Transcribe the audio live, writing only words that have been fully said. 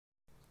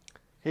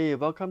Hey,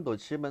 welcome to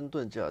Qi Men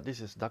Dun Jia. This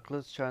is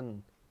Douglas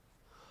Chan.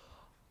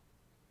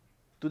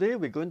 Today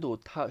we're going to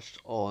touch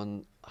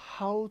on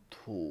how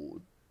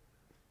to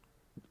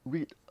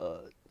read a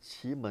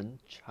Qimen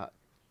chart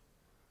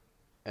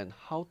and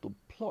how to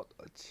plot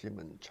a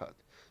Qimen chart.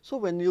 So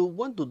when you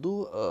want to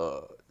do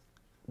a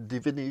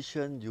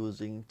divination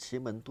using Qi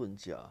Men Dun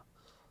Jia,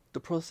 the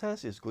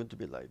process is going to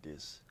be like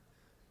this.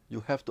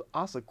 You have to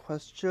ask a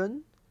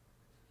question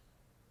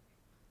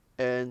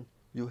and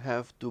you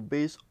have to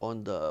base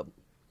on the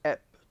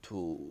app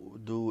to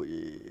do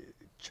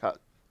a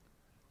chart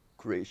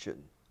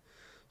creation.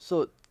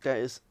 So there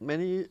is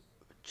many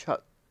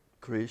chart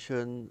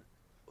creation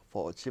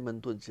for Qi Men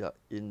Dun Jia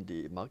in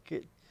the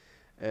market,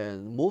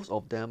 and most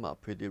of them are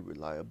pretty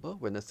reliable.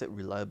 When I say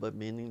reliable,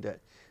 meaning that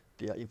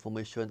their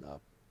information are,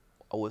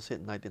 I would say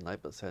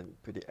 99%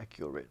 pretty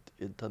accurate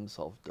in terms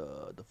of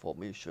the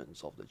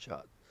formations of the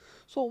chart.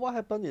 So what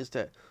happens is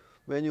that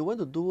when you want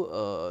to do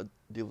a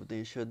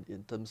divination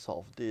in terms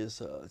of this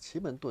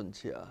Qi Men Dun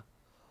Jia,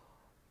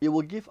 it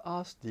will give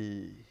us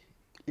the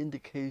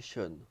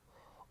indication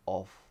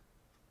of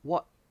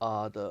what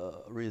are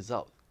the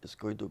result is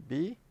going to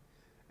be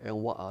and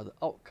what are the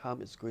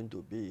outcome is going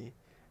to be,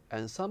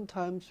 and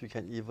sometimes we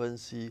can even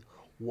see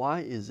why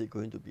is it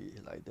going to be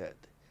like that,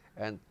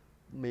 and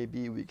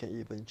maybe we can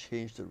even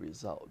change the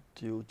result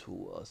due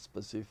to a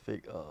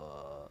specific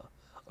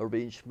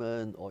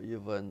arrangement or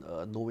even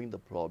knowing the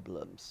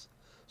problems.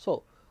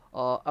 So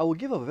I will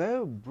give a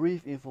very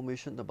brief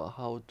information about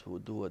how to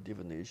do a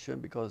divination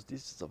because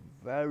this is a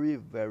very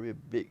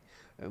big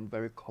and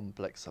very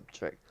complex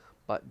subject.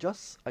 But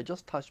I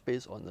just touch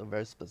base on the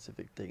very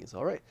specific things.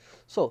 All right.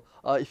 So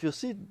if you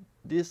see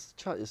this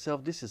chart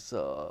itself, this is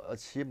a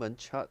Qimen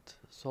chart.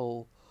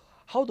 So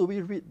how do we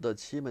read the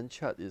Qimen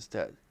chart? Is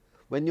that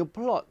when you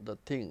plot the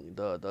thing,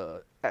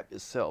 the app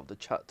itself, the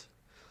chart,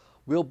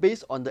 will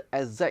based on the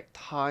exact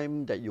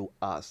time that you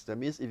ask. That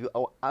means if you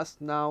ask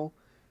now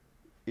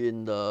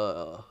in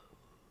the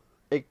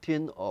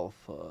 18th of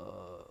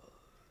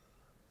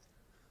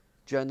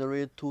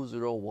January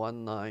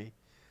 2019,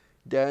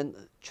 then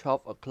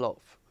 12 o'clock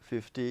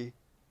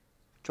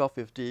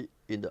 12:50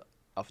 in the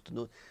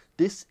afternoon.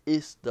 This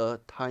is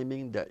the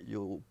timing that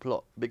you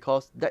plot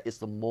because that is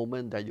the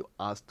moment that you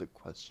ask the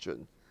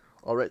question.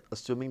 All right,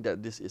 assuming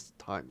that this is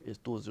time is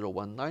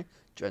 2019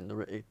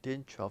 January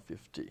 18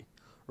 12:50.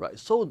 Right,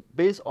 so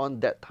based on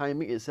that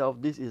timing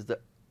itself, this is the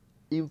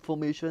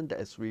information that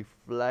is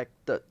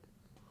reflected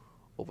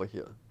over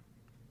here.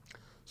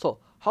 So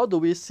how do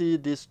we see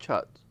this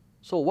chart?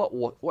 So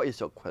what is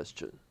your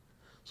question?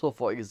 So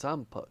for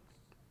example,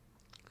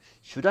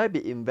 should I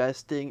be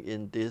investing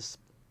in this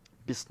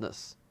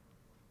business?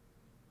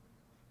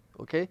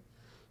 Okay,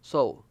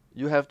 so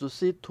you have to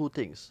see two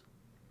things.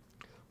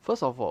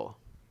 First of all,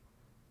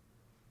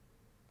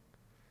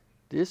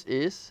 this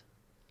is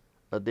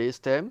a day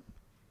stamp,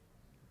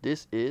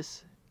 this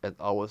is an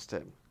hour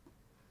stamp.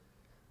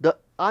 The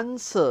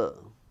answer,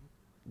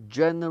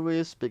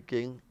 generally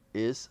speaking,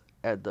 is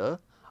at the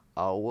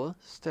hour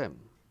stamp.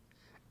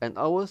 And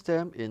hour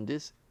stamp in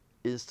this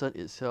instant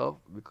itself,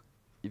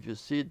 if you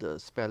see the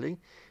spelling,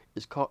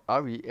 it's called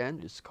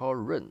REN, it's called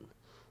Ren.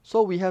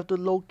 So we have to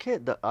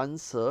locate the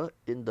answer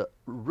in the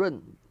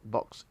Ren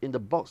box, in the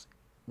box,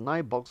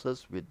 9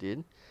 boxes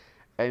within,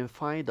 and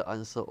find the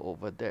answer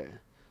over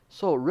there.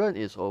 So Ren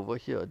is over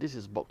here, this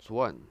is box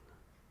 1.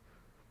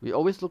 We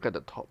always look at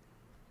the top.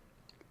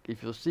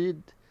 If you see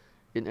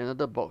in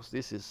another box,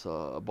 this is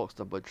box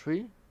number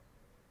 3.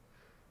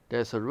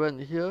 There's a Ren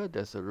here,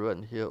 there's a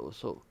Ren here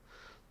also.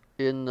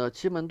 In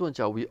Qi Men Dun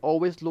Jia, we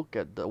always look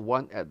at the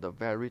one at the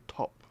very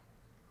top.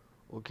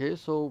 Okay,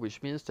 so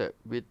which means that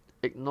we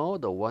ignore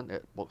the one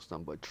at box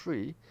number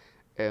 3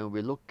 and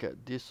we look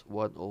at this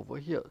one over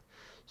here.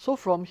 So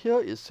from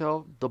here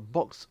itself, the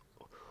box,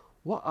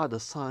 what are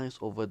the signs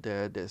over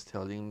there that's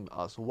telling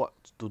us what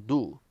to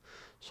do?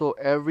 So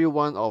every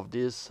one of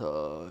these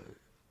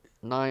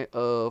 9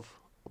 earth,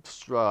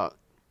 obstruct,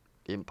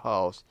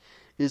 impulse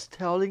is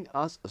telling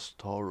us a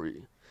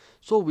story.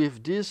 So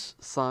with these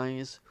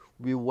signs,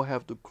 we will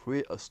have to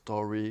create a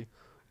story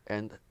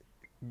and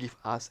give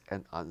us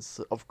an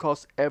answer. Of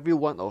course, every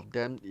one of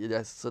them, it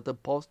has certain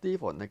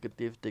positive or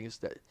negative things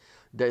that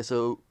there's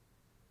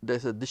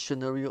a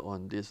dictionary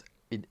on this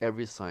in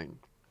every sign.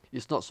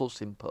 It's not so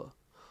simple.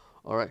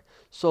 All right.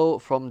 So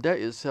from that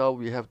itself,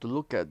 we have to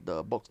look at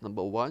the box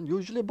number 1.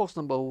 Usually box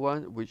number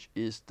 1, which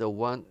is the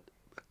one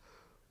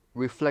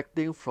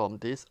reflecting from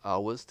this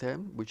hour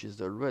stamp, which is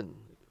the Ren.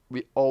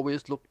 We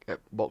always look at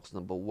box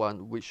number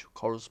 1, which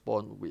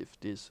correspond with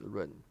this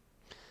Ren.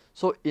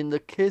 So in the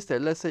case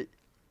that, let's say,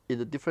 in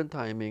a different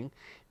timing,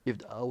 if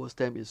the hour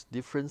stamp is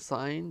different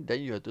sign,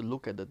 then you have to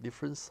look at the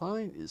different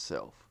sign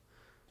itself.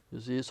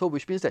 You see, so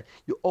which means that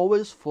you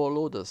always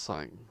follow the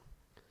sign.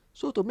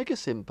 So to make it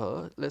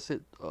simple, let's say,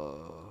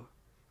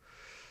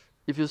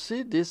 if you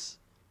see this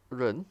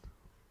Ren,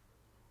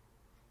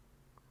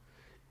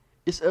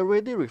 it's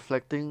already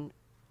reflecting,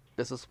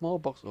 there's a small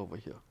box over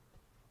here.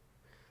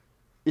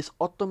 It's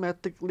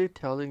automatically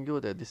telling you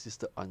that this is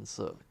the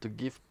answer to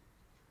give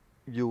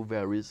you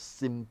very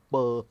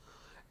simple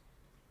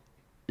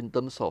in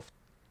terms of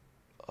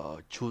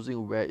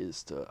choosing where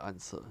is the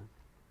answer.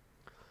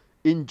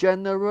 In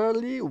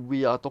generally,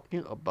 we are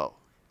talking about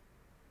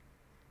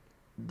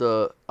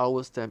the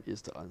hour stamp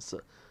is the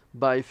answer.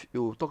 But if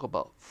you talk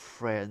about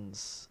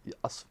friends, you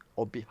ask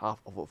on behalf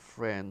of a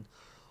friend,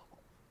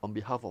 on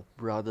behalf of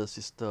brother,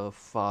 sister,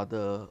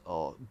 father,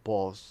 or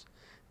boss,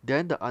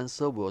 then the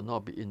answer will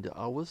not be in the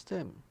hour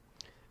stamp.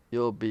 It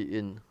will be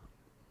in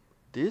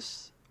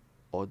this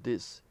or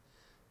this,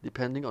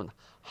 depending on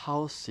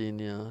how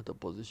senior the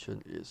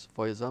position is.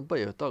 For example,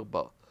 if you talk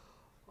about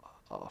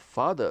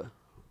father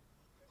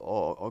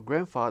or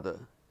grandfather,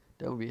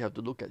 then we have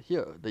to look at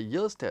here, the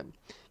year stamp.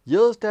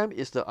 Year stamp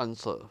is the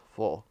answer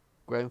for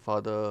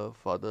grandfather,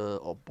 father,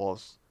 or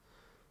boss.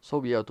 So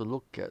we have to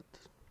look at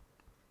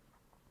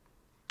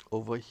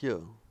over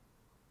here.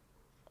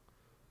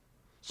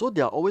 So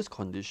there are always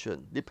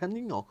conditions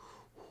depending on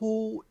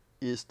who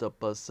is the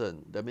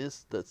person. That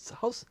means the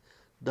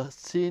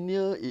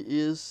senior it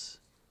is,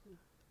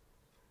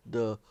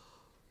 the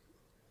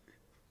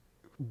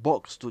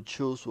box to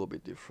choose will be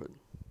different.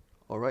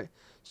 All right.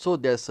 So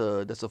there's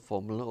a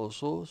formula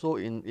also. So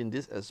in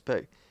this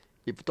aspect,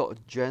 if you talk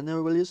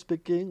generally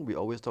speaking, we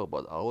always talk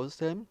about hour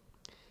stamp.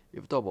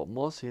 If you talk about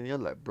more senior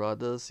like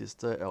brother,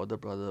 sister,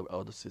 brother,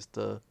 elder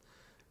sister,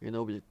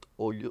 we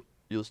all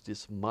use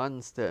this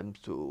month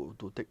stamp to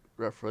take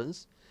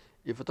reference.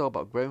 If you talk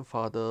about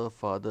grandfather,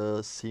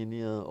 father,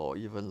 senior, or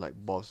even like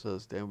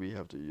bosses, then we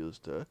have to use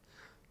the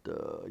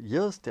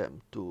year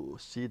stamp to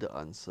see the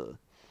answer.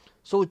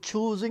 So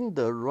choosing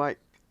the right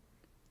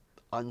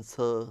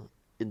answer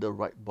in the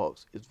right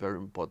box is very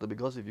important,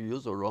 because if you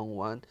use the wrong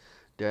one,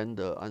 then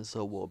the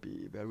answer will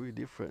be very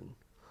different.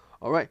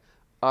 All right,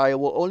 I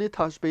will only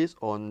touch base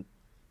on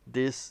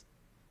this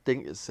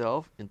thing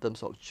itself in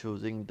terms of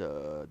choosing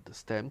the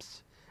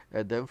stamps,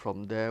 and then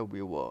from there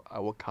I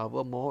will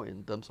cover more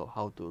in terms of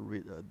how to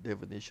read a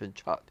divination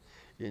chart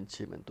in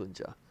Qi Men Dun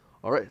Jia.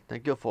 All right,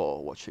 thank you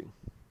for watching.